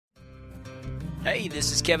Hey,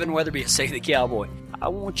 this is Kevin Weatherby of Say the Cowboy. I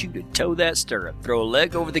want you to toe that stirrup, throw a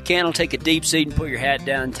leg over the cantle, take a deep seat, and put your hat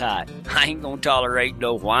down tight. I ain't gonna tolerate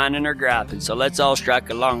no whining or griping, so let's all strike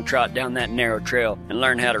a long trot down that narrow trail and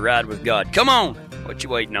learn how to ride with God. Come on! What you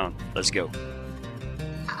waiting on? Let's go.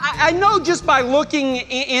 I know just by looking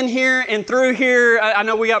in here and through here, I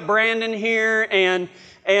know we got Brandon here and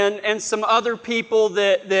some other people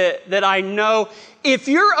that I know. If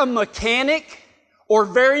you're a mechanic or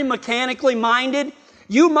very mechanically minded,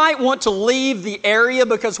 you might want to leave the area,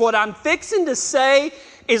 because what I'm fixing to say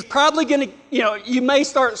is probably going to, you may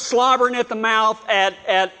start slobbering at the mouth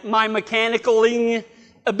at my mechanical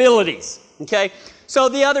abilities, okay? So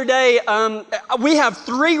the other day, we have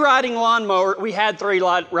 3 riding lawnmowers. We had 3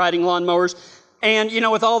 riding lawnmowers, and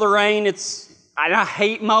with all the rain, I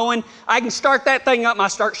hate mowing. I can start that thing up and I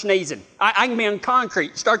start sneezing. I can be on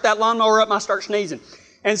concrete, start that lawnmower up and I start sneezing.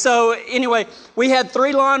 And so anyway, we had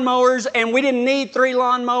 3 lawnmowers and we didn't need 3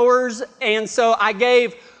 lawnmowers. And so I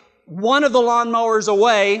gave one of the lawnmowers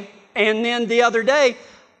away. And then the other day,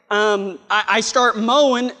 I start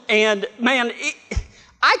mowing, and man,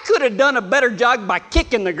 I could have done a better job by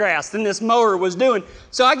kicking the grass than this mower was doing.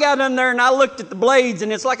 So I got in there and I looked at the blades,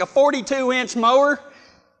 and it's like a 42-inch mower.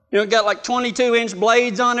 It got like 22-inch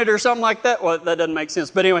blades on it or something like that. Well, that doesn't make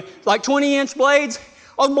sense. But anyway, like 20-inch blades.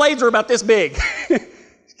 All the blades are about this big.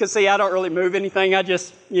 Because, see, I don't really move anything. I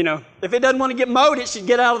just, if it doesn't want to get mowed, it should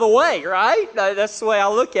get out of the way, right? That's the way I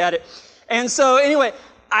look at it. And so, anyway,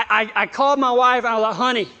 I called my wife, and I was like,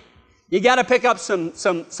 honey, you got to pick up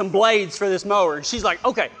some blades for this mower. And she's like,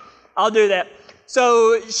 okay, I'll do that.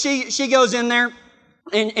 So she goes in there,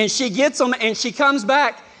 and she gets them, and she comes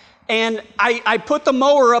back, and I put the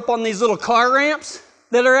mower up on these little car ramps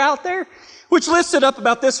that are out there, which lifts it up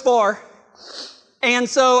about this far. And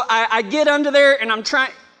so I get under there, and I'm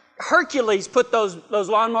trying. Hercules put those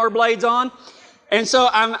lawnmower blades on, and so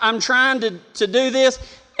I'm trying to do this.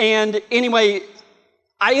 And anyway,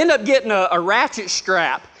 I end up getting a ratchet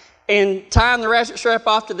strap and tying the ratchet strap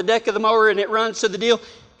off to the deck of the mower, and it runs to the deal.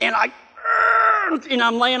 And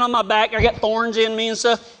I'm laying on my back. I got thorns in me and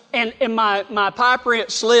stuff, and my pipe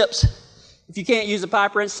wrench slips. If you can't use a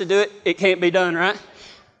pipe wrench to do it, it can't be done, right?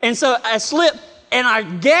 And so I slip, and I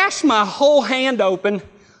gash my whole hand open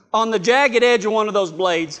on the jagged edge of one of those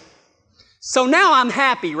blades. So now I'm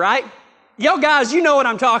happy, right? Yo, guys, you know what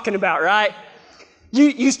I'm talking about, right?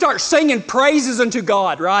 You start singing praises unto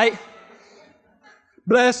God, right?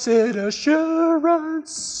 Blessed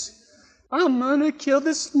assurance, I'm gonna kill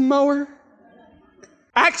this mower.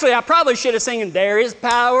 Actually, I probably should have sung There is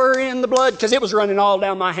Power in the Blood, because it was running all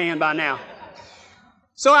down my hand by now.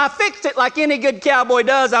 So I fixed it like any good cowboy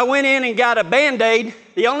does. I went in and got a Band-Aid.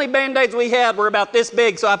 The only Band-Aids we had were about this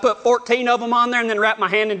big, so I put 14 of them on there and then wrapped my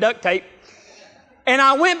hand in duct tape. And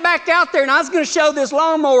I went back out there, and I was going to show this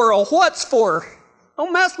lawnmower a what's for.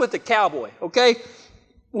 Don't mess with the cowboy, okay?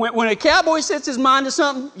 When a cowboy sets his mind to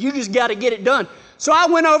something, you just got to get it done. So I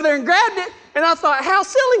went over there and grabbed it, and I thought, how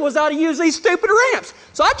silly was I to use these stupid ramps?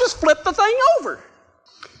 So I just flipped the thing over.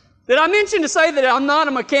 Did I mention to say that I'm not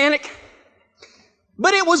a mechanic?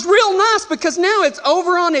 But it was real nice, because now it's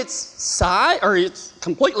over on its side, or it's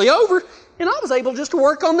completely over, and I was able just to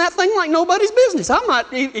work on that thing like nobody's business. I might,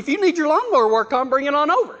 if you need your lawnmower work on, bring it on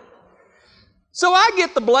over. So I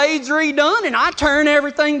get the blades redone, and I turn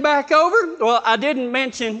everything back over. Well, I didn't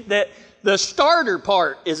mention that the starter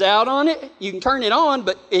part is out on it. You can turn it on,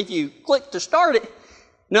 but if you click to start it,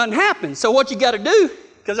 nothing happens. So what you got to do,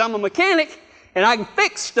 because I'm a mechanic and I can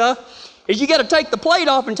fix stuff, is you got to take the plate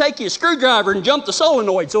off and take your screwdriver and jump the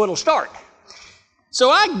solenoid so it'll start. So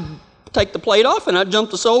I take the plate off and I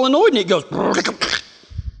jump the solenoid, and it goes,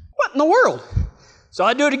 what in the world? So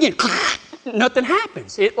I do it again. Nothing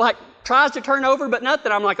happens. It like tries to turn over, but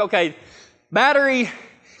nothing. I'm like, okay, battery,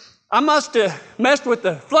 I must have messed with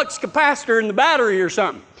the flux capacitor in the battery or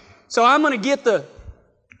something. So I'm going to get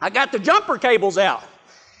I got the jumper cables out.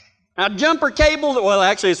 Now, jumper cable, well,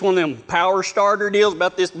 actually, it's one of them power starter deals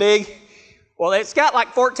about this big. Well, it's got like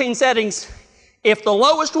 14 settings. If the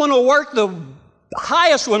lowest one will work, the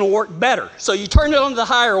highest one will work better. So you turn it on to the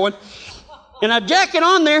higher one, and I jack it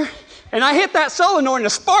on there, and I hit that solenoid, and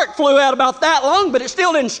the spark flew out about that long, but it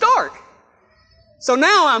still didn't start. So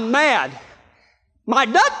now I'm mad. My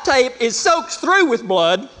duct tape is soaked through with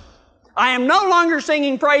blood. I am no longer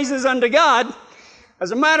singing praises unto God.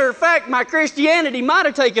 As a matter of fact, my Christianity might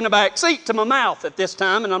have taken a back seat to my mouth at this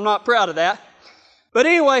time, and I'm not proud of that. But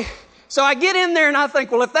anyway, so I get in there and I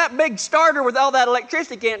think, well, if that big starter with all that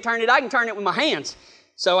electricity can't turn it, I can turn it with my hands.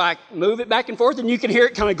 So I move it back and forth, and you can hear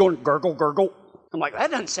it kind of going gurgle, gurgle. I'm like,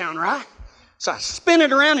 that doesn't sound right. So I spin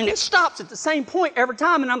it around, and it stops at the same point every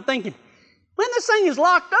time, and I'm thinking, when this thing is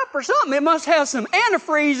locked up or something, it must have some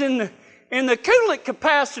antifreeze in the coolant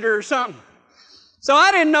capacitor or something. So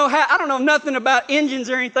I don't know nothing about engines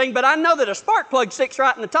or anything, but I know that a spark plug sticks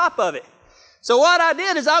right in the top of it. So what I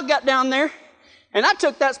did is I got down there and I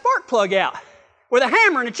took that spark plug out with a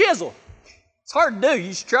hammer and a chisel. It's hard to do,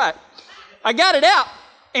 you should try it. I got it out,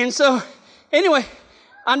 and so anyway,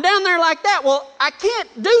 I'm down there like that. Well, I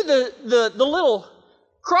can't do the little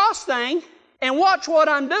cross thing and watch what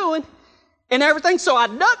I'm doing and everything. So I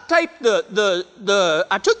duct taped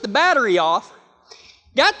I took the battery off,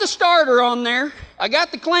 got the starter on there. I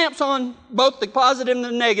got the clamps on both the positive and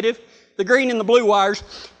the negative, the green and the blue wires,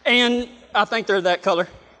 and I think they're that color.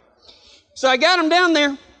 So I got them down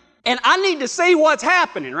there, and I need to see what's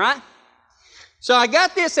happening, right? So I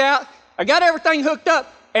got this out, I got everything hooked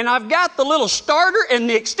up, and I've got the little starter and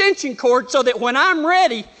the extension cord so that when I'm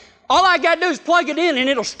ready, all I got to do is plug it in and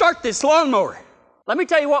it'll start this lawnmower. Let me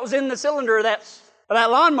tell you what was in the cylinder of that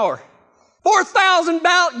lawnmower. 4,000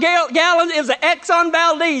 gallons. It was an Exxon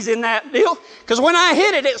Valdez in that deal, because when I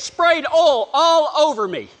hit it, it sprayed oil all over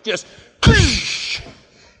me. Just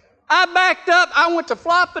I backed up. I went to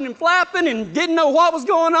flopping and flapping and didn't know what was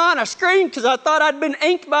going on. I screamed because I thought I'd been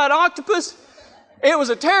inked by an octopus. It was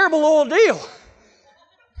a terrible old deal.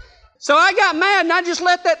 So I got mad and I just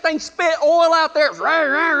let that thing spit oil out there.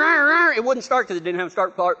 It wouldn't start because it didn't have a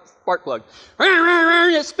spark plug.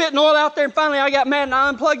 It's spitting oil out there, and finally I got mad and I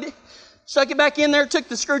unplugged it, stuck it back in there, took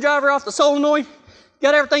the screwdriver off the solenoid,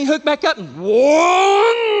 got everything hooked back up, and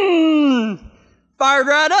fired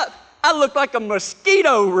right up. I looked like a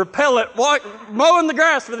mosquito repellent mowing the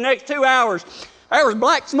grass for the next 2 hours. There was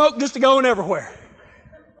black smoke just going everywhere.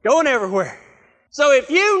 Going everywhere. So if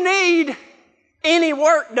you need any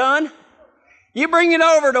work done, you bring it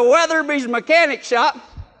over to Weatherby's mechanic shop.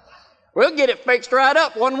 We'll get it fixed right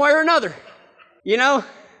up one way or another. You know,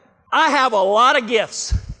 I have a lot of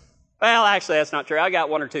gifts. Well, actually, that's not true. I got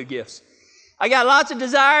 1 or 2 gifts. I got lots of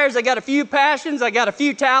desires. I got a few passions. I got a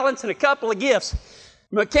few talents and a couple of gifts.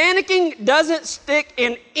 Mechanicking doesn't stick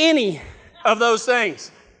in any of those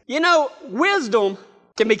things. You know, wisdom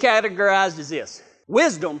can be categorized as this.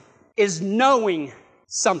 Wisdom is knowing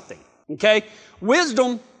something, okay?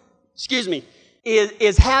 Wisdom,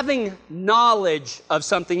 is having knowledge of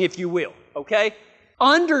something, if you will, okay?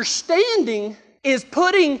 Understanding is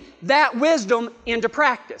putting that wisdom into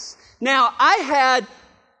practice. Now, I had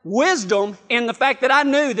wisdom in the fact that I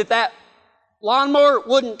knew that lawnmower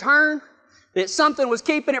wouldn't turn, that something was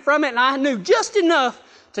keeping it from it, and I knew just enough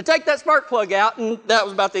to take that spark plug out, and that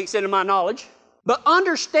was about the extent of my knowledge. But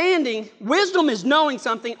understanding, wisdom is knowing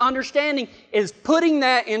something, understanding is putting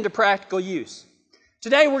that into practical use.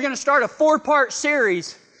 Today we're going to start a 4-part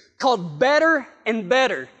series called Better and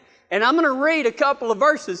Better. And I'm going to read a couple of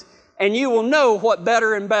verses and you will know what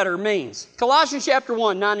better and better means. Colossians chapter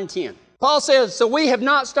 1, 9 and 10. Paul says, "So we have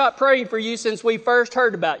not stopped praying for you since we first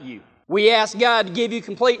heard about you. We ask God to give you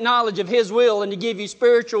complete knowledge of His will and to give you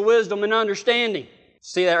spiritual wisdom and understanding."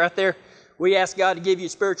 See that right there? We ask God to give you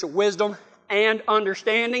spiritual wisdom and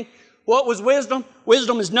understanding. What was wisdom?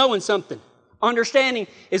 Wisdom is knowing something. Understanding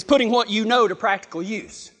is putting what you know to practical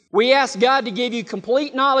use. We ask God to give you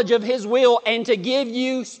complete knowledge of His will and to give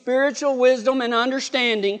you spiritual wisdom and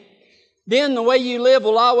understanding. Then the way you live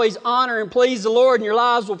will always honor and please the Lord, and your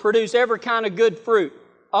lives will produce every kind of good fruit.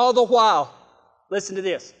 All the while, listen to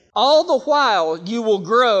this, all the while you will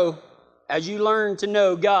grow as you learn to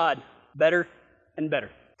know God better and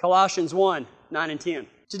better. Colossians 1, 9 and 10.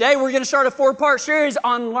 Today we're going to start a 4-part series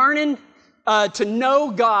on learning to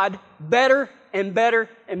know God better and better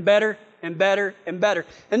and better and better and better.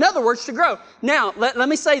 In other words, to grow. Now, let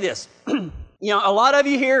me say this. You know, a lot of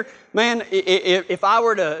you here, man, if I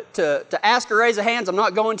were to ask or raise a hands, I'm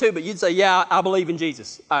not going to, but you'd say, yeah, I believe in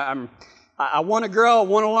Jesus. I want to grow, I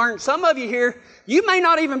want to learn. Some of you here, you may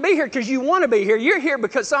not even be here because you want to be here. You're here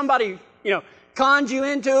because somebody, conned you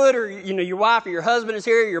into it, or, your wife or your husband is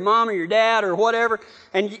here, your mom or your dad or whatever,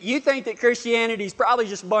 and you think that Christianity is probably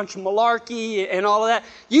just a bunch of malarkey and all of that.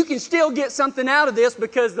 You can still get something out of this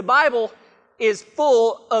because the Bible is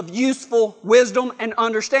full of useful wisdom and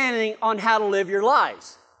understanding on how to live your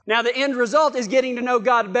lives. Now, the end result is getting to know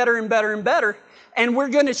God better and better and better, and we're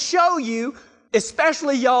going to show you,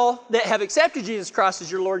 especially y'all that have accepted Jesus Christ as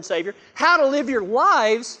your Lord and Savior, how to live your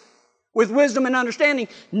lives with wisdom and understanding,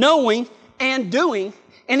 knowing and doing.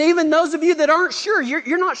 And even those of you that aren't sure,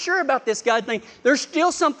 you're not sure about this God thing, there's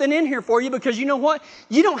still something in here for you, because you know what?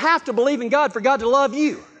 You don't have to believe in God for God to love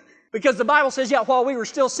you. Because the Bible says, while we were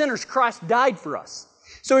still sinners, Christ died for us.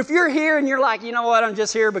 So if you're here and you're like, you know what, I'm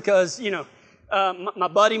just here because, my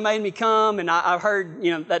buddy made me come, and I've heard,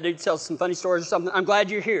 that dude tells some funny stories or something. I'm glad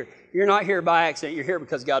you're here. You're not here by accident. You're here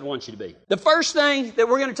because God wants you to be. The first thing that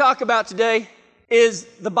we're going to talk about today is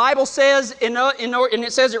the Bible says, and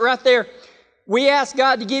it says it right there, we ask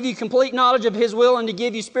God to give you complete knowledge of His will and to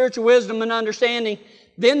give you spiritual wisdom and understanding.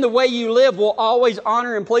 Then the way you live will always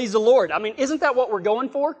honor and please the Lord. I mean, isn't that what we're going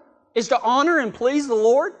for? Is to honor and please the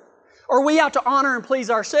Lord? Or are we out to honor and please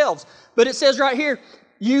ourselves? But it says right here,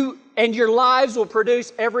 you and your lives will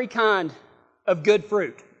produce every kind of good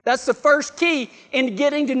fruit. That's the first key in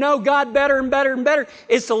getting to know God better and better and better,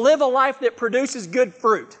 is to live a life that produces good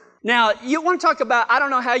fruit. Now, you want to talk about, I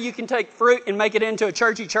don't know how you can take fruit and make it into a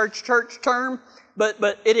church term,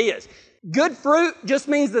 but it is. Good fruit just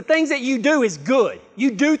means the things that you do is good.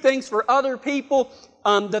 You do things for other people.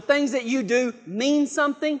 The things that you do mean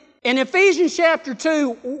something. In Ephesians chapter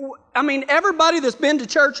 2, I mean, everybody that's been to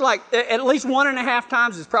church like at least 1.5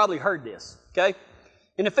 times has probably heard this, okay?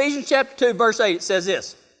 In Ephesians chapter 2, verse 8, it says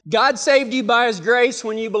this: God saved you by His grace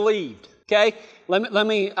when you believed, okay? I'm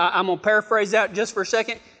going to paraphrase that just for a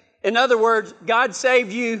second. In other words, God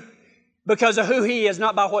saved you because of who He is,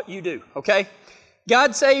 not by what you do, okay?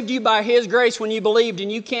 God saved you by His grace when you believed,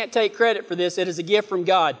 and you can't take credit for this. It is a gift from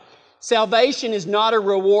God. Salvation is not a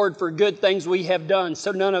reward for good things we have done,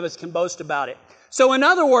 so none of us can boast about it. So in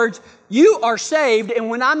other words, you are saved, and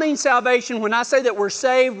when I mean salvation, when I say that we're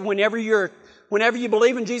saved, whenever you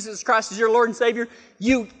believe in Jesus Christ as your Lord and Savior,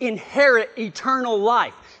 you inherit eternal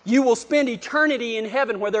life. You will spend eternity in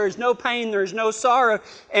heaven where there is no pain, there is no sorrow,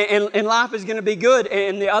 and life is going to be good,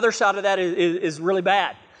 and the other side of that is really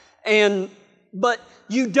bad. But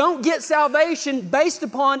you don't get salvation based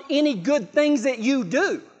upon any good things that you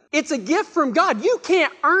do. It's a gift from God. You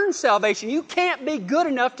can't earn salvation. You can't be good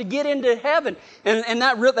enough to get into heaven. And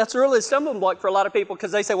that's really a stumbling block for a lot of people,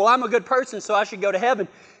 because they say, well, I'm a good person, so I should go to heaven.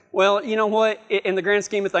 Well, you know what? In the grand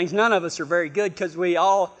scheme of things, none of us are very good, because we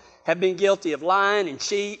all have been guilty of lying and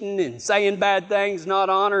cheating and saying bad things, not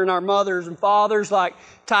honoring our mothers and fathers, like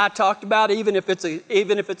Ty talked about, even if it's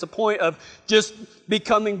a point of just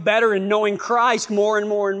becoming better and knowing Christ more and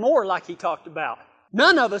more and more, like he talked about.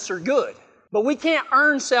 None of us are good. But we can't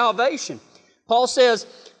earn salvation. Paul says,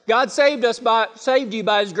 God saved you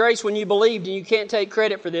by His grace when you believed, and you can't take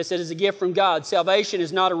credit for this. It is a gift from God. Salvation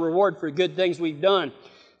is not a reward for good things we've done,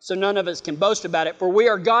 so none of us can boast about it, for we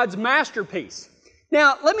are God's masterpiece.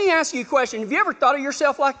 Now, let me ask you a question. Have you ever thought of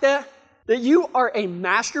yourself like that? That you are a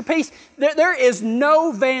masterpiece? There is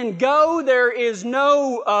no Van Gogh, there is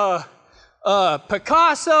no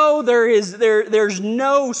Picasso, there's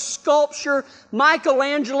no sculpture.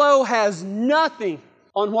 Michelangelo has nothing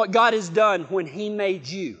on what God has done when He made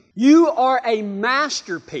you. You are a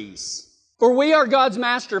masterpiece. For we are God's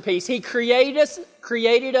masterpiece. He created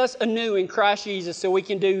us anew in Christ Jesus so we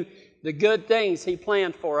can do the good things He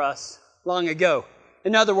planned for us long ago.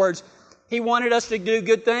 In other words, He wanted us to do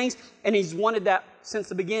good things, and He's wanted that since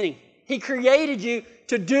the beginning. He created you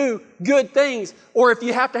to do good things. Or if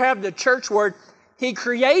you have to have the church word, He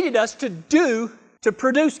created us to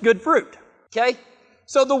produce good fruit. Okay?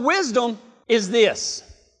 So the wisdom is this: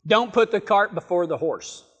 don't put the cart before the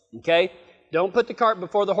horse. Okay? Don't put the cart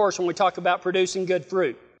before the horse when we talk about producing good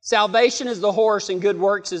fruit. Salvation is the horse and good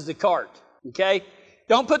works is the cart. Okay?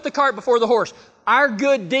 Don't put the cart before the horse. Our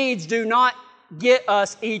good deeds do not get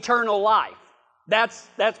us eternal life. That's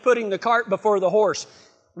putting the cart before the horse.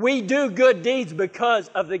 We do good deeds because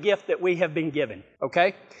of the gift that we have been given,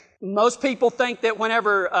 okay? Most people think that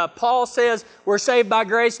whenever Paul says we're saved by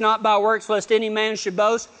grace, not by works, lest any man should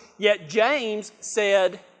boast, yet James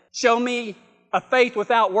said, show me a faith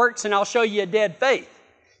without works and I'll show you a dead faith.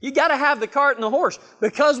 You got to have the cart and the horse.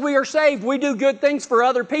 Because we are saved, we do good things for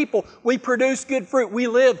other people. We produce good fruit. We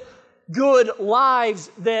live good lives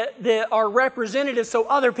that are representative, so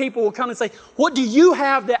other people will come and say, what do you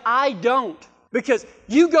have that I don't? Because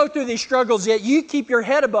you go through these struggles, yet you keep your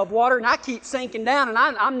head above water, and I keep sinking down, and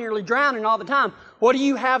I'm nearly drowning all the time. What do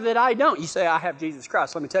you have that I don't? You say, I have Jesus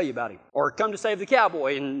Christ. Let me tell you about Him. Or come to Save the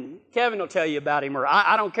Cowboy, and Kevin will tell you about Him. Or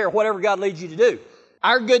I don't care, whatever God leads you to do.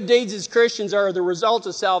 Our good deeds as Christians are the result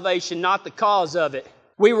of salvation, not the cause of it.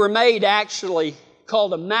 We were made, actually,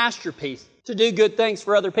 called a masterpiece to do good things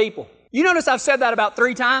for other people. You notice I've said that about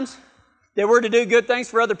 3 times, that we're to do good things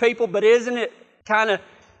for other people, but isn't it kind of,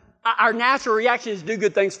 our natural reaction is to do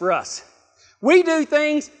good things for us. We do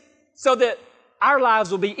things so that our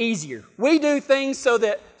lives will be easier. We do things so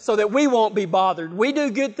that we won't be bothered. We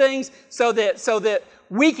do good things so that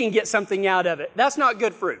we can get something out of it. That's not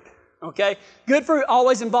good fruit, okay? Good fruit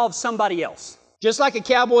always involves somebody else. Just like a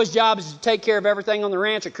cowboy's job is to take care of everything on the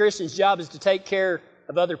ranch, a Christian's job is to take care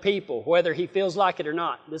of other people, whether he feels like it or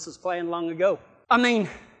not. This was planned long ago. I mean,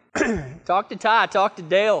 talk to Ty, talk to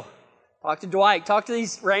Dale, talk to Dwight, talk to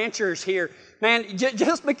these ranchers here. Man,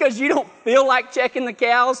 just because you don't feel like checking the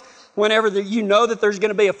cows whenever you know that there's going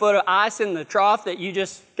to be a foot of ice in the trough that you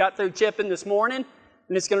just got through chipping this morning,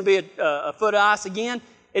 and it's going to be a foot of ice again,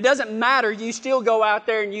 it doesn't matter. You still go out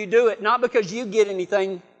there and you do it, not because you get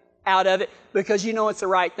anything out of it, because you know it's the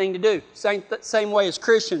right thing to do. Same way as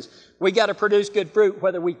Christians, we got to produce good fruit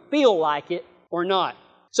whether we feel like it or not.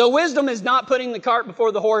 So wisdom is not putting the cart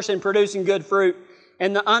before the horse and producing good fruit.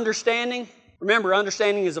 And the understanding, remember,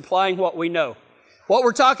 understanding is applying what we know. What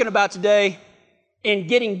we're talking about today in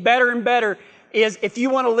getting better and better is if you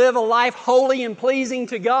want to live a life holy and pleasing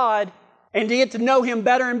to God and to get to know Him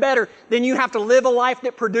better and better, then you have to live a life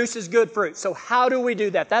that produces good fruit. So how do we do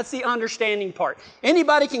that? That's the understanding part.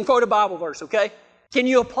 Anybody can quote a Bible verse, okay? Can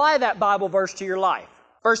you apply that Bible verse to your life?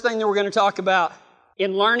 First thing that we're going to talk about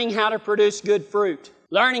in learning how to produce good fruit,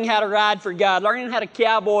 learning how to ride for God, learning how to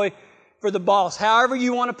cowboy for the boss, however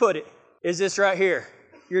you want to put it, is this right here,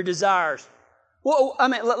 your desires. Well, I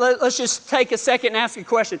mean, let's just take a second and ask a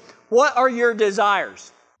question. What are your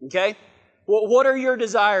desires? Okay? Well, what are your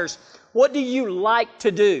desires? What do you like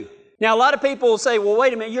to do? Now, a lot of people will say, well,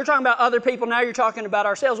 wait a minute, you're talking about other people, now you're talking about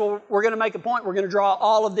ourselves. Well, we're going to make a point. We're going to draw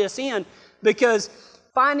all of this in because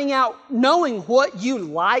finding out, knowing what you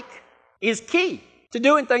like is key to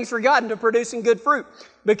doing things for God and to producing good fruit.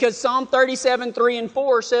 Because Psalm 37, 3 and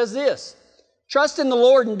 4 says this, trust in the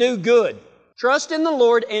Lord and do good. Trust in the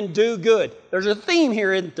Lord and do good. There's a theme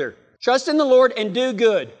here, isn't there? Trust in the Lord and do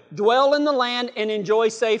good. Dwell in the land and enjoy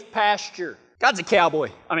safe pasture. God's a cowboy.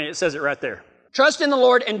 I mean, it says it right there. Trust in the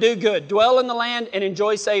Lord and do good. Dwell in the land and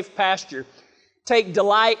enjoy safe pasture. Take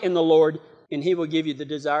delight in the Lord and He will give you the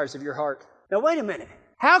desires of your heart. Now, wait a minute.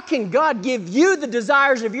 How can God give you the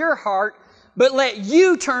desires of your heart but let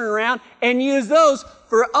you turn around and use those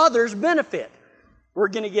for others' benefit? We're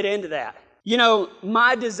going to get into that. You know,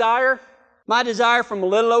 my desire from a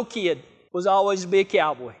little old kid was always to be a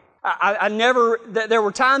cowboy. There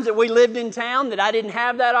were times that we lived in town that I didn't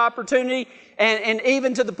have that opportunity. And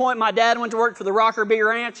even to the point my dad went to work for the Rockerbie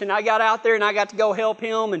Ranch and I got out there and I got to go help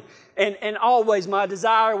him. And always my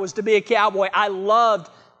desire was to be a cowboy. I loved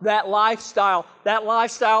that lifestyle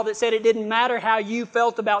that said it didn't matter how you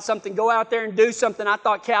felt about something. Go out there and do something. I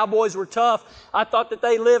thought cowboys were tough. I thought that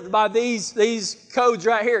they lived by these codes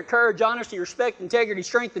right here: courage, honesty, respect, integrity,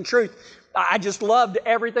 strength, and truth. I just loved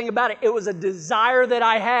everything about it. It was a desire that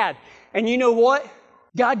I had. And you know what?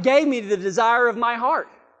 God gave me the desire of my heart.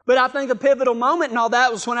 But I think the pivotal moment in all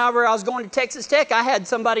that was whenever I was going to Texas Tech. I had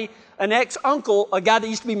somebody, an ex-uncle, a guy that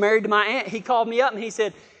used to be married to my aunt. He called me up and he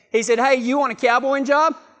said, hey, you want a cowboying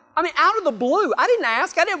job? I mean, out of the blue. I didn't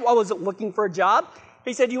ask. I wasn't looking for a job.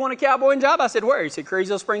 He said, you want a cowboying job? I said, where? He said,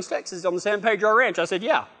 Carrizo Springs, Texas, on the San Pedro Ranch. I said,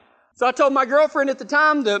 yeah. So I told my girlfriend at the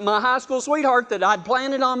time, my high school sweetheart, that I'd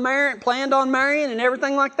planned on marrying and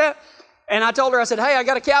everything like that. And I told her, I said, hey, I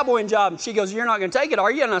got a cowboying job. And she goes, you're not going to take it,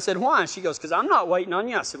 are you? And I said, why? She goes, because I'm not waiting on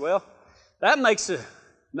you. I said, well, that makes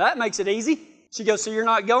it easy. She goes, so you're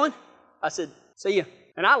not going? I said, see ya.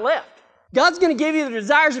 And I left. God's going to give you the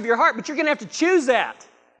desires of your heart, but you're going to have to choose that.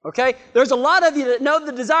 Okay? There's a lot of you that know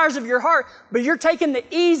the desires of your heart, but you're taking the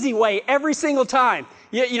easy way every single time.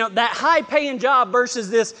 You know, that high-paying job versus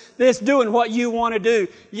this doing what you want to do.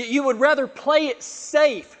 You would rather play it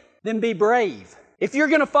safe than be brave. If you're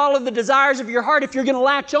going to follow the desires of your heart, if you're going to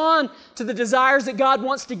latch on to the desires that God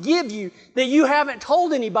wants to give you that you haven't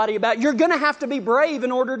told anybody about, you're going to have to be brave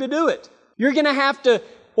in order to do it. You're going to have to,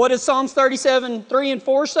 what does Psalms 37, 3 and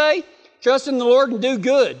 4 say? Trust in the Lord and do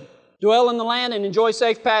good. Dwell in the land and enjoy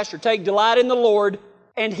safe pasture. Take delight in the Lord,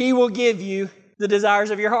 and He will give you the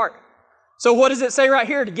desires of your heart. So what does it say right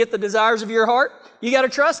here to get the desires of your heart? You got to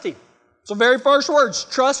trust Him. So very first words,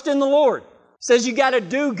 trust in the Lord. It says you got to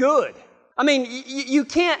do good. I mean, you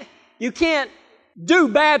can't do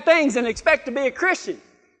bad things and expect to be a Christian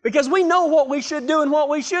because we know what we should do and what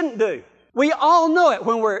we shouldn't do. We all know it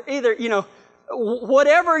when we're either,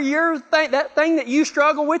 whatever your thing, that thing that you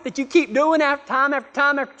struggle with that you keep doing after time after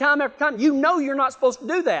time after time after time, you know you're not supposed to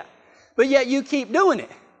do that, but yet you keep doing it.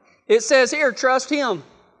 It says here, trust Him,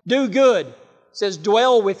 do good. It says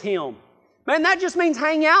dwell with Him. Man, that just means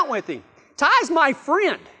hang out with Him. Ty's my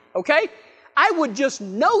friend, okay? I would just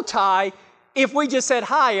know Ty if we just said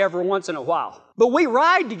hi every once in a while. But we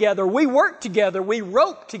ride together, we work together, we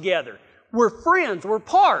rope together. We're friends, we're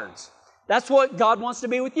pards. That's what God wants to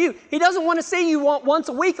be with you. He doesn't want to see you once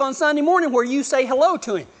a week on Sunday morning where you say hello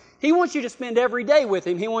to Him. He wants you to spend every day with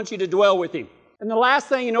Him. He wants you to dwell with Him. And the last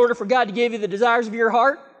thing, in order for God to give you the desires of your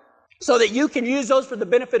heart, so that you can use those for the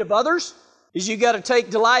benefit of others, is you got to take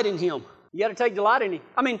delight in Him. You got to take delight in Him.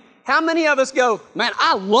 I mean, how many of us go, man,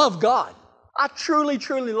 I love God. I truly,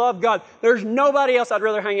 truly love God. There's nobody else I'd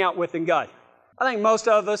rather hang out with than God. I think most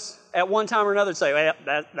of us at one time or another say, well,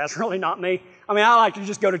 that's really not me. I mean, I like to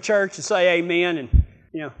just go to church and say amen, and,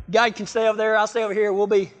 God can stay over there, I'll stay over here. We'll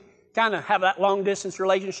be kind of have that long distance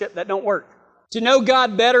relationship. That don't work. To know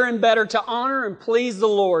God better and better, to honor and please the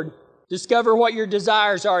Lord, discover what your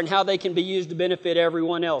desires are and how they can be used to benefit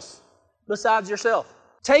everyone else besides yourself.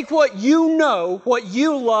 Take what you know, what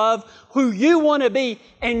you love, who you want to be,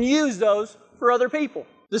 and use those for other people.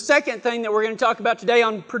 The second thing that we're going to talk about today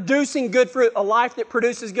on producing good fruit, a life that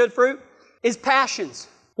produces good fruit, is passions.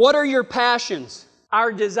 What are your passions?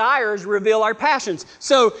 Our desires reveal our passions.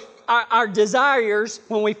 So our desires,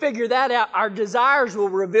 when we figure that out, our desires will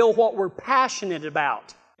reveal what we're passionate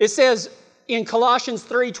about. It says in Colossians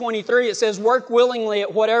 3:23, it says, work willingly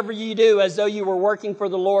at whatever you do as though you were working for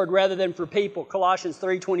the Lord rather than for people. Colossians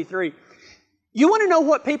 3:23. You want to know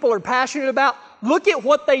what people are passionate about? Look at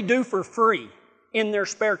what they do for free in their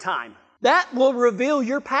spare time. That will reveal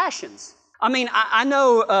your passions. I mean, I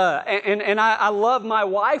know, and I love my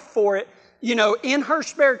wife for it, in her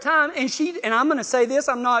spare time, and I'm going to say this,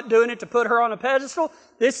 I'm not doing it to put her on a pedestal.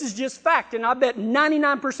 This is just fact, and I bet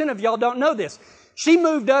 99% of y'all don't know this. She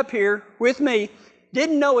moved up here with me,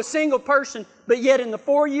 didn't know a single person, but yet in the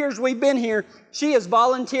 4 years we've been here, she has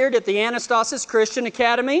volunteered at the Anastasis Christian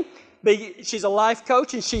Academy. She's a life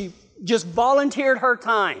coach, and she just volunteered her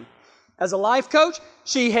time. As a life coach,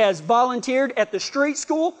 she has volunteered at the street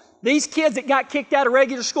school. These kids that got kicked out of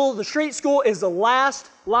regular school, the street school is the last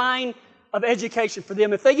line of education for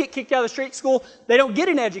them. If they get kicked out of the street school, they don't get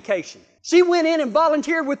an education. She went in and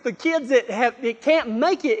volunteered with the kids that can't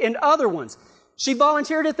make it in other ones. She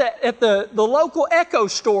volunteered at the local Echo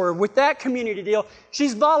store with that community deal.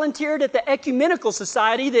 She's volunteered at the Ecumenical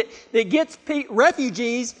Society that gets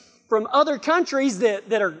refugees from other countries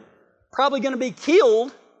that are probably going to be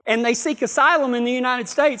killed, and they seek asylum in the United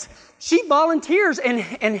States. She volunteers and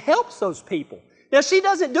helps those people. Now, she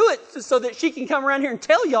doesn't do it so that she can come around here and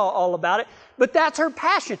tell y'all all about it, but that's her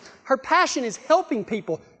passion. Her passion is helping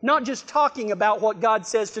people, not just talking about what God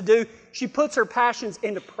says to do. She puts her passions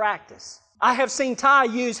into practice. I have seen Ty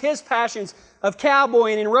use his passions of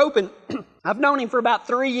cowboying and roping. I've known him for about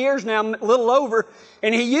 3 years now, a little over,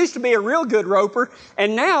 and he used to be a real good roper,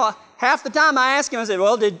 and now half the time I ask him, I said,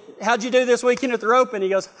 well, how'd you do this weekend at the roping? He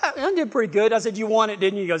goes, I did pretty good. I said, you won it,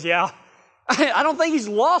 didn't you? He goes, yeah. I don't think he's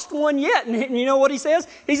lost one yet. And you know what he says?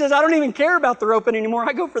 He says, I don't even care about the roping anymore.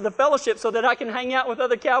 I go for the fellowship so that I can hang out with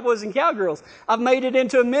other cowboys and cowgirls. I've made it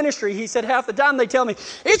into a ministry. He said, half the time they tell me,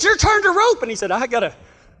 it's your turn to rope. And he said, I got to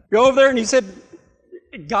go over there. And he said,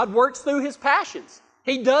 God works through his passions.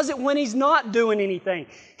 He does it when he's not doing anything.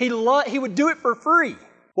 He would do it for free.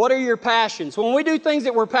 What are your passions? When we do things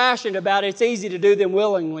that we're passionate about, it's easy to do them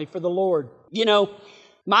willingly for the Lord.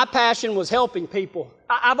 My passion was helping people.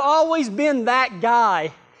 I've always been that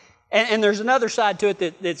guy, and there's another side to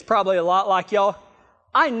it that's probably a lot like y'all.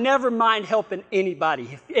 I never mind helping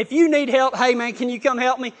anybody. If you need help, hey man, can you come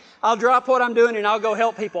help me? I'll drop what I'm doing and I'll go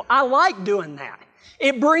help people. I like doing that.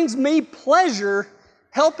 It brings me pleasure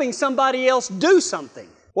helping somebody else do something.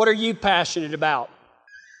 What are you passionate about?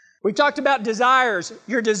 We talked about desires.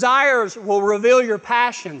 Your desires will reveal your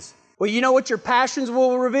passions. Well, you know what your passions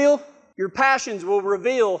will reveal? Your passions will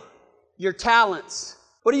reveal your talents.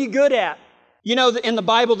 What are you good at? In the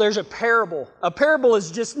Bible, there's a parable. A parable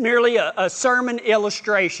is just merely a sermon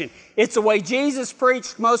illustration. It's the way Jesus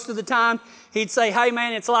preached most of the time. He'd say, hey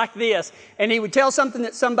man, it's like this. And he would tell something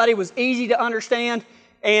that somebody was easy to understand.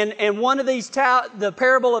 And one of these, the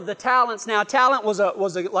parable of the talents. Now, talent was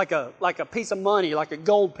like a piece of money, like a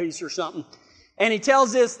gold piece or something. And he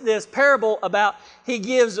tells this parable about, he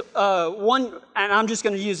gives one, and I'm just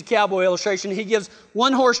going to use a cowboy illustration. He gives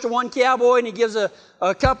one horse to one cowboy, and he gives a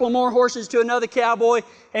couple more horses to another cowboy,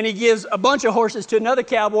 and he gives a bunch of horses to another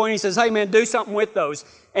cowboy, and he says, hey man, do something with those.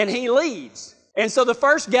 And he leaves. And so the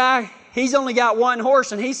first guy, he's only got one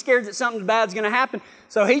horse, and he's scared that something bad's going to happen.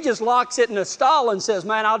 So he just locks it in a stall and says,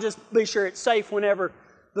 man, I'll just be sure it's safe whenever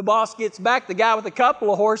the boss gets back. The guy with a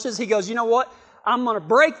couple of horses, he goes, you know what? I'm going to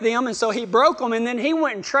break them. And so he broke them, and then he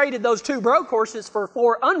went and traded those 2 broke horses for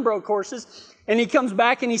 4 unbroke horses. And he comes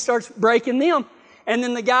back and he starts breaking them. And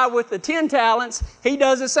then the guy with the 10 talents, he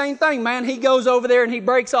does the same thing, man. He goes over there and he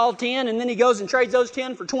breaks all 10, and then he goes and trades those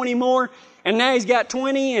 10 for 20 more. And now he's got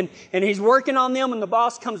 20, and he's working on them, and the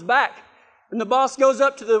boss comes back. And the boss goes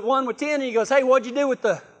up to the one with 10, and he goes, hey, what'd you do with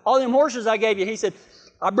all them horses I gave you? He said,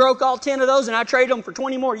 I broke all 10 of those, and I traded them for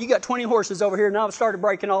 20 more. You got 20 horses over here, and I started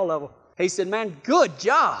breaking all of them. He said, man, good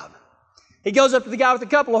job. He goes up to the guy with a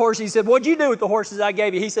couple of horses. He said, what'd you do with the horses I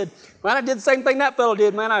gave you? He said, man, I did the same thing that fellow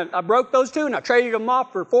did, man. I broke those 2 and I traded them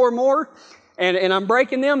off for 4 more. And I'm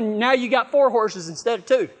breaking them. And now you got 4 horses instead of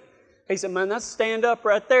 2. He said, man, that's stand up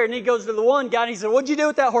right there. And he goes to the one guy and he said, what'd you do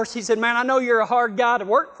with that horse? He said, man, I know you're a hard guy to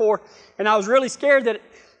work for. And I was really scared that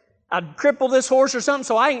I'd cripple this horse or something,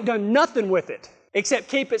 so I ain't done nothing with it except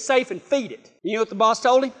keep it safe and feed it. You know what the boss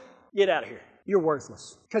told him? Get out of here. You're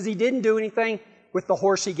worthless. Because he didn't do anything with the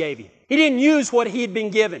horse he gave you. He didn't use what he had been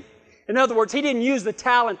given. In other words, he didn't use the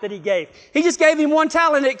talent that he gave. He just gave him one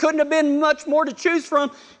talent. It couldn't have been much more to choose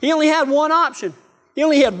from. He only had one option. He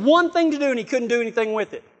only had one thing to do, and he couldn't do anything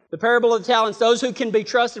with it. The parable of the talents, those who can be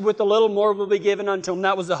trusted with a little, more will be given unto them.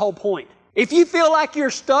 That was the whole point. If you feel like you're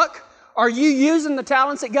stuck, are you using the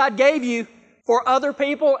talents that God gave you for other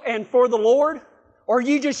people and for the Lord? Or are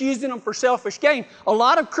you just using them for selfish gain? A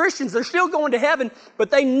lot of Christians, they're still going to heaven,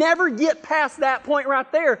 but they never get past that point right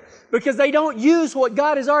there because they don't use what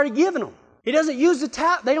God has already given them. He doesn't use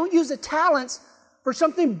they don't use the talents for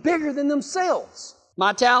something bigger than themselves.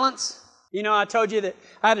 My talents, you know, I told you that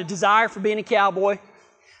I had a desire for being a cowboy.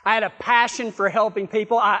 I had a passion for helping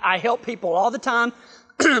people. I help people all the time.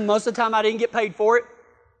 Most of the time I didn't get paid for it.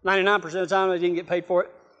 99% of the time I didn't get paid for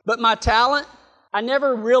it. But my talent, I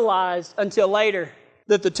never realized until later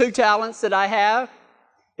that the 2 talents that I have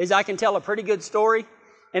is I can tell a pretty good story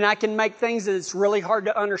and I can make things that's really hard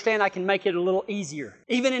to understand, I can make it a little easier.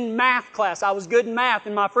 Even in math class, I was good in math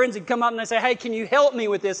and my friends would come up and they'd say, hey, can you help me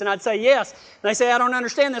with this? And I'd say, yes. And they say, I don't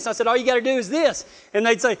understand this. I said, all you got to do is this. And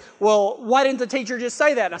they'd say, well, why didn't the teacher just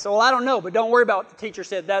say that? And I said, well, I don't know, but don't worry about what the teacher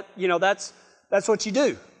said. That, you know, that's what you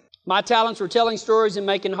do. My talents were telling stories and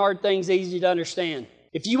making hard things easy to understand.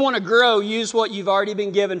 If you want to grow, use what you've already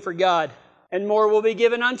been given for God, and more will be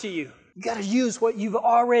given unto you. You've got to use what you've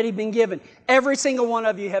already been given. Every single one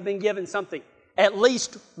of you have been given something, at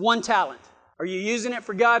least one talent. Are you using it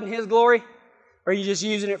for God and His glory, or are you just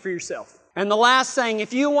using it for yourself? And the last thing,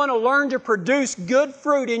 if you want to learn to produce good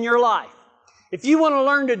fruit in your life, if you want to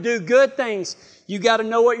learn to do good things, you got to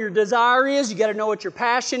know what your desire is. You got to know what your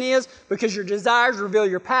passion is, because your desires reveal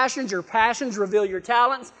your passions reveal your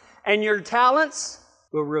talents, and your talents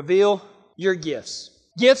will reveal your gifts.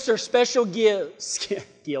 Gifts are special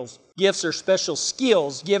skills. Gifts are special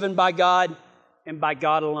skills given by God and by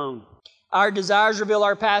God alone. Our desires reveal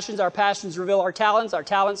our passions reveal our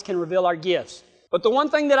talents can reveal our gifts. But the one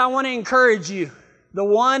thing that I want to encourage you, the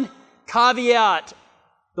one caveat,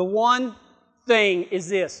 the one thing is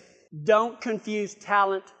this: don't confuse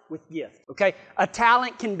talent with gift, okay? A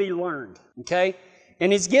talent can be learned, okay?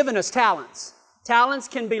 And He's given us talents. Talents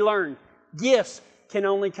can be learned. Gifts can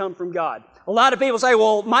only come from God. A lot of people say,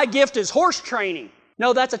 well, my gift is horse training.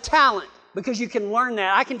 No, that's a talent, because you can learn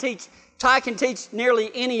that. Ty can teach nearly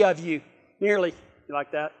any of you, you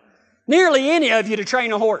like that? Nearly any of you to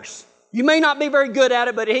train a horse. You may not be very good at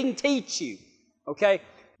it, but he can teach you, okay?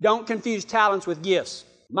 Don't confuse talents with gifts.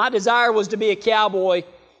 My desire was to be a cowboy.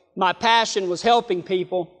 My passion was helping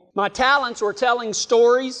people. My talents were telling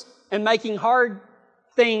stories and making hard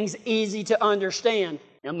things easy to understand.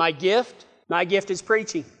 And my gift is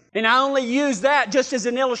preaching. And I only use that just as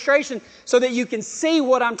an illustration so that you can see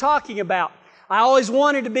what I'm talking about. I always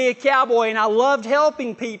wanted to be a cowboy, and I loved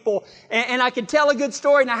helping people, and I could tell a good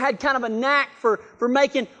story, and I had kind of a knack for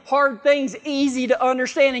making hard things easy to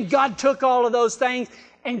understand, and God took all of those things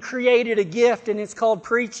and created a gift, and it's called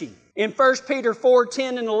preaching. In 1 Peter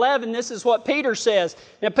 4:10 and 11, this is what Peter says.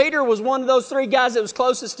 Now, Peter was one of those 3 guys that was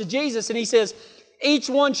closest to Jesus, and he says, each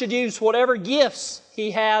one should use whatever gifts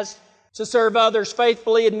he has to serve others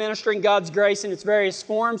faithfully, administering God's grace in its various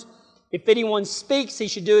forms. If anyone speaks, he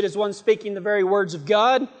should do it as one speaking the very words of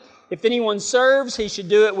God. If anyone serves, he should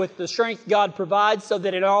do it with the strength God provides, so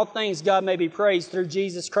that in all things God may be praised through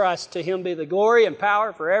Jesus Christ. To Him be the glory and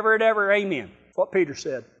power forever and ever. Amen. That's what Peter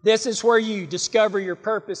said. This is where you discover your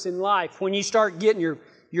purpose in life. When you start getting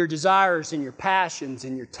your desires and your passions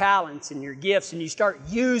and your talents and your gifts, and you start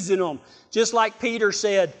using them, just like Peter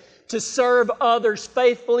said, to serve others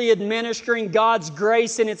faithfully, administering God's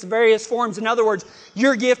grace in its various forms. In other words,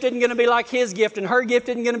 your gift isn't going to be like His gift, and her gift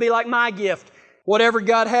isn't going to be like my gift. Whatever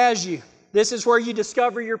God has you. This is where you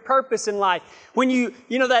discover your purpose in life. When you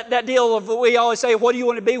know that deal of, we always say, what do you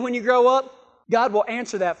want to be when you grow up? God will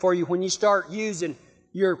answer that for you when you start using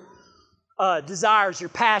your desires, your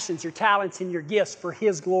passions, your talents, and your gifts for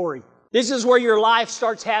His glory. This is where your life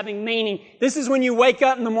starts having meaning. This is when you wake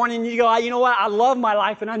up in the morning and you go, you know what? I love my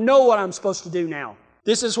life and I know what I'm supposed to do now.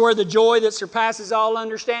 This is where the joy that surpasses all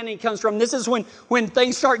understanding comes from. This is when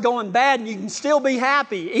things start going bad and you can still be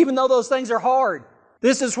happy, even though those things are hard.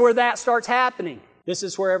 This is where that starts happening. This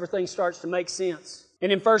is where everything starts to make sense.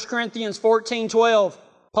 And in 1 Corinthians 14:12,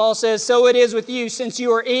 Paul says, so it is with you, since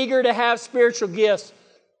you are eager to have spiritual gifts,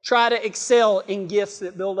 try to excel in gifts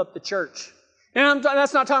that build up the church. And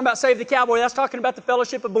that's not talking about Save the Cowboy. That's talking about the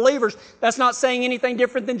fellowship of believers. That's not saying anything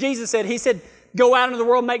different than Jesus said. He said, go out into the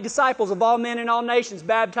world, make disciples of all men and all nations,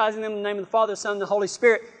 baptizing them in the name of the Father, the Son, and the Holy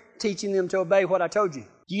Spirit, teaching them to obey what I told you.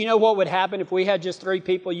 Do you know what would happen if we had just 3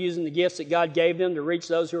 people using the gifts that God gave them to reach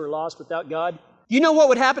those who are lost without God? Do you know what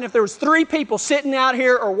would happen if there was 3 people sitting out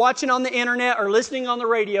here or watching on the internet or listening on the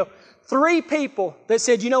radio, 3 people that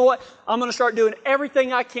said, you know what, I'm going to start doing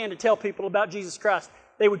everything I can to tell people about Jesus Christ.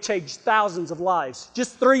 They would change thousands of lives.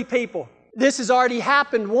 Just 3 people. This has already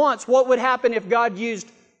happened once. What would happen if God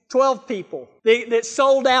used 12 people that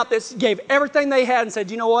sold out, that gave everything they had and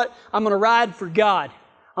said, you know what, I'm going to ride for God.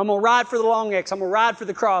 I'm going to ride for the long X. I'm going to ride for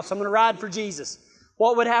the cross. I'm going to ride for Jesus.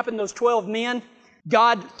 What would happen to those 12 men?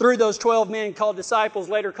 God, through those 12 men called disciples,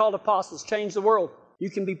 later called apostles, changed the world.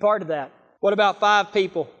 You can be part of that. What about 5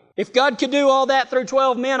 people? If God could do all that through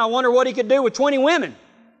 12 men, I wonder what He could do with 20 women.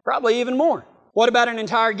 Probably even more. What about an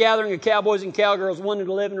entire gathering of cowboys and cowgirls wanting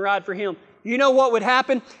to live and ride for Him? You know what would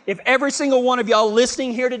happen if every single one of y'all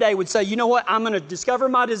listening here today would say, you know what, I'm going to discover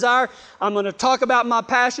my desire, I'm going to talk about my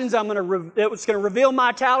passions, it's going to reveal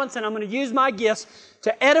my talents, and I'm going to use my gifts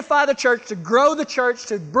to edify the church, to grow the church,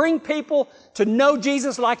 to bring people to know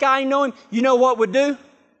Jesus like I know Him. You know what would do?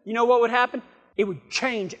 You know what would happen? It would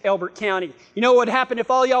change Elbert County. You know what would happen if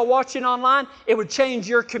all y'all watching online? It would change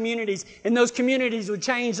your communities. And those communities would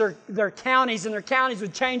change their counties, and their counties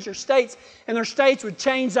would change their states, and their states would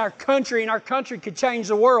change our country, and our country could change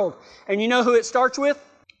the world. And you know who it starts with?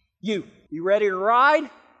 You. You ready to ride?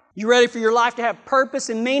 You ready for your life to have purpose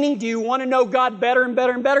and meaning? Do you want to know God better and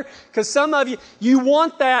better and better? Because some of you, you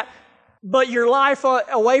want that, but your life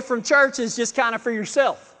away from church is just kind of for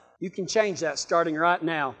yourself. You can change that starting right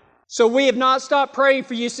now. So we have not stopped praying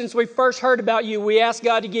for you since we first heard about you. We ask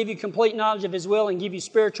God to give you complete knowledge of His will and give you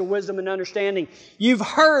spiritual wisdom and understanding. You've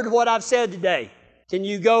heard what I've said today. Can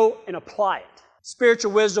you go and apply it?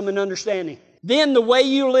 Spiritual wisdom and understanding. Then the way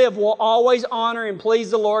you live will always honor and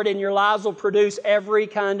please the Lord, and your lives will produce every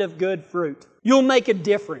kind of good fruit. You'll make a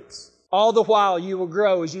difference. All the while you will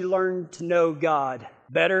grow as you learn to know God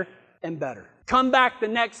better and better. Come back the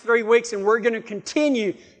next 3 weeks and we're going to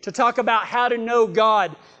continue to talk about how to know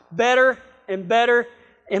God better and better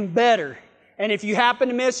and better. And if you happen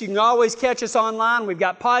to miss, you can always catch us online. We've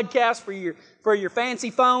got podcasts for your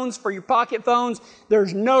fancy phones, for your pocket phones.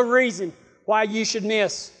 There's no reason why you should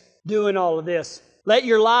miss doing all of this. Let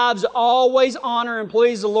your lives always honor and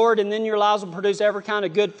please the Lord, and then your lives will produce every kind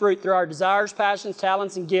of good fruit through our desires, passions,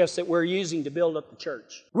 talents, and gifts that we're using to build up the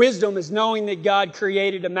church. Wisdom is knowing that God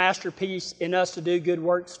created a masterpiece in us to do good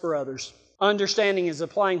works for others. Understanding is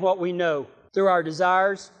applying what we know through our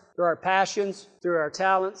desires, through our passions, through our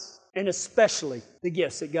talents, and especially the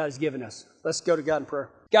gifts that God has given us. Let's go to God in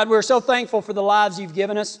prayer. God, we're so thankful for the lives You've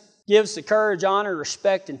given us. Give us the courage, honor,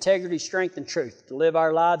 respect, integrity, strength, and truth to live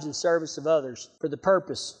our lives in service of others for the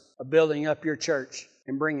purpose of building up Your church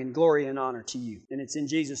and bringing glory and honor to You. And it's in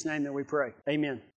Jesus' name that we pray. Amen.